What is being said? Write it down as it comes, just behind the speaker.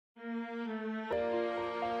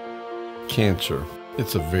Cancer.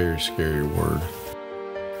 It's a very scary word.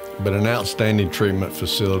 But an outstanding treatment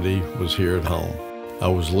facility was here at home. I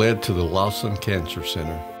was led to the Lawson Cancer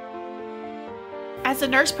Center. As a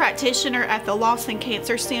nurse practitioner at the Lawson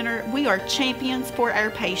Cancer Center, we are champions for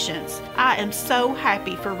our patients. I am so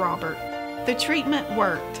happy for Robert. The treatment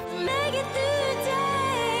worked. Make it through the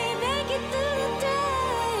day, make it through the day.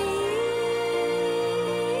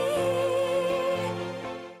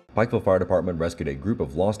 Pikeville Fire Department rescued a group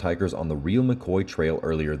of lost hikers on the Real McCoy Trail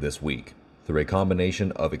earlier this week. Through a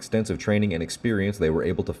combination of extensive training and experience, they were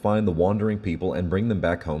able to find the wandering people and bring them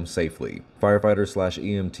back home safely.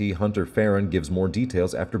 Firefighter/EMT Hunter Farron gives more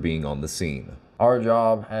details after being on the scene. Our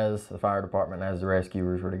job as the fire department, as the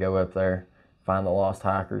rescuers, were to go up there, find the lost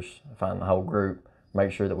hikers, find the whole group,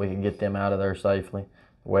 make sure that we could get them out of there safely.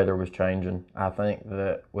 The weather was changing. I think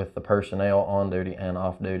that with the personnel on duty and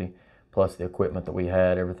off duty, plus the equipment that we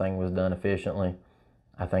had, everything was done efficiently.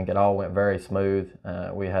 I think it all went very smooth.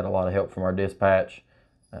 We had a lot of help from our dispatch,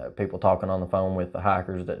 people talking on the phone with the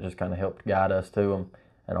hikers that just kind of helped guide us to them,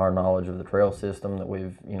 and our knowledge of the trail system that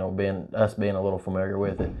we've, us being a little familiar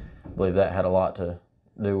with it. I believe that had a lot to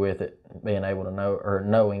do with it, being able to know, or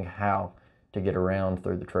knowing how to get around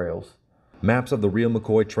through the trails. Maps of the Real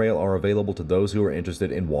McCoy Trail are available to those who are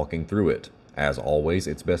interested in walking through it. As always,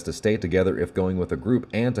 it's best to stay together if going with a group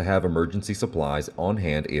and to have emergency supplies on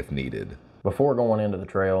hand if needed. Before going into the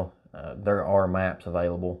trail, there are maps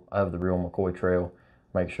available of the Real McCoy Trail.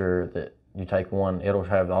 Make sure that you take one. It'll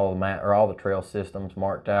have all the trail systems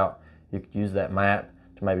marked out. You could use that map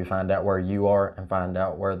to maybe find out where you are and find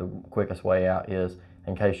out where the quickest way out is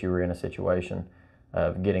in case you were in a situation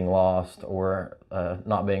of getting lost or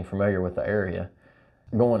not being familiar with the area.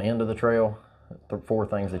 Going into the trail, the 4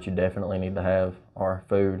 things that you definitely need to have are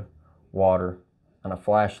food, water, and a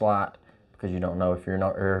flashlight, because you don't know if you're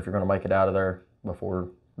going to make it out of there before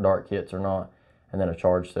dark hits or not, and then a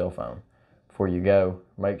charged cell phone. Before you go,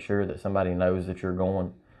 make sure that somebody knows that you're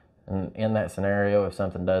going. And in that scenario, if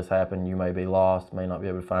something does happen, you may be lost, may not be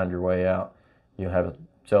able to find your way out. You have a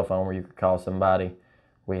cell phone where you could call somebody.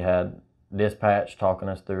 We had dispatch talking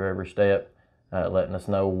us through every step, letting us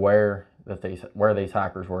know where these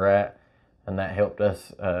hikers were at, and that helped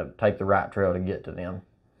us take the right trail to get to them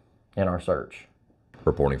in our search.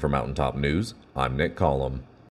 Reporting for Mountaintop News, I'm Nick Collum.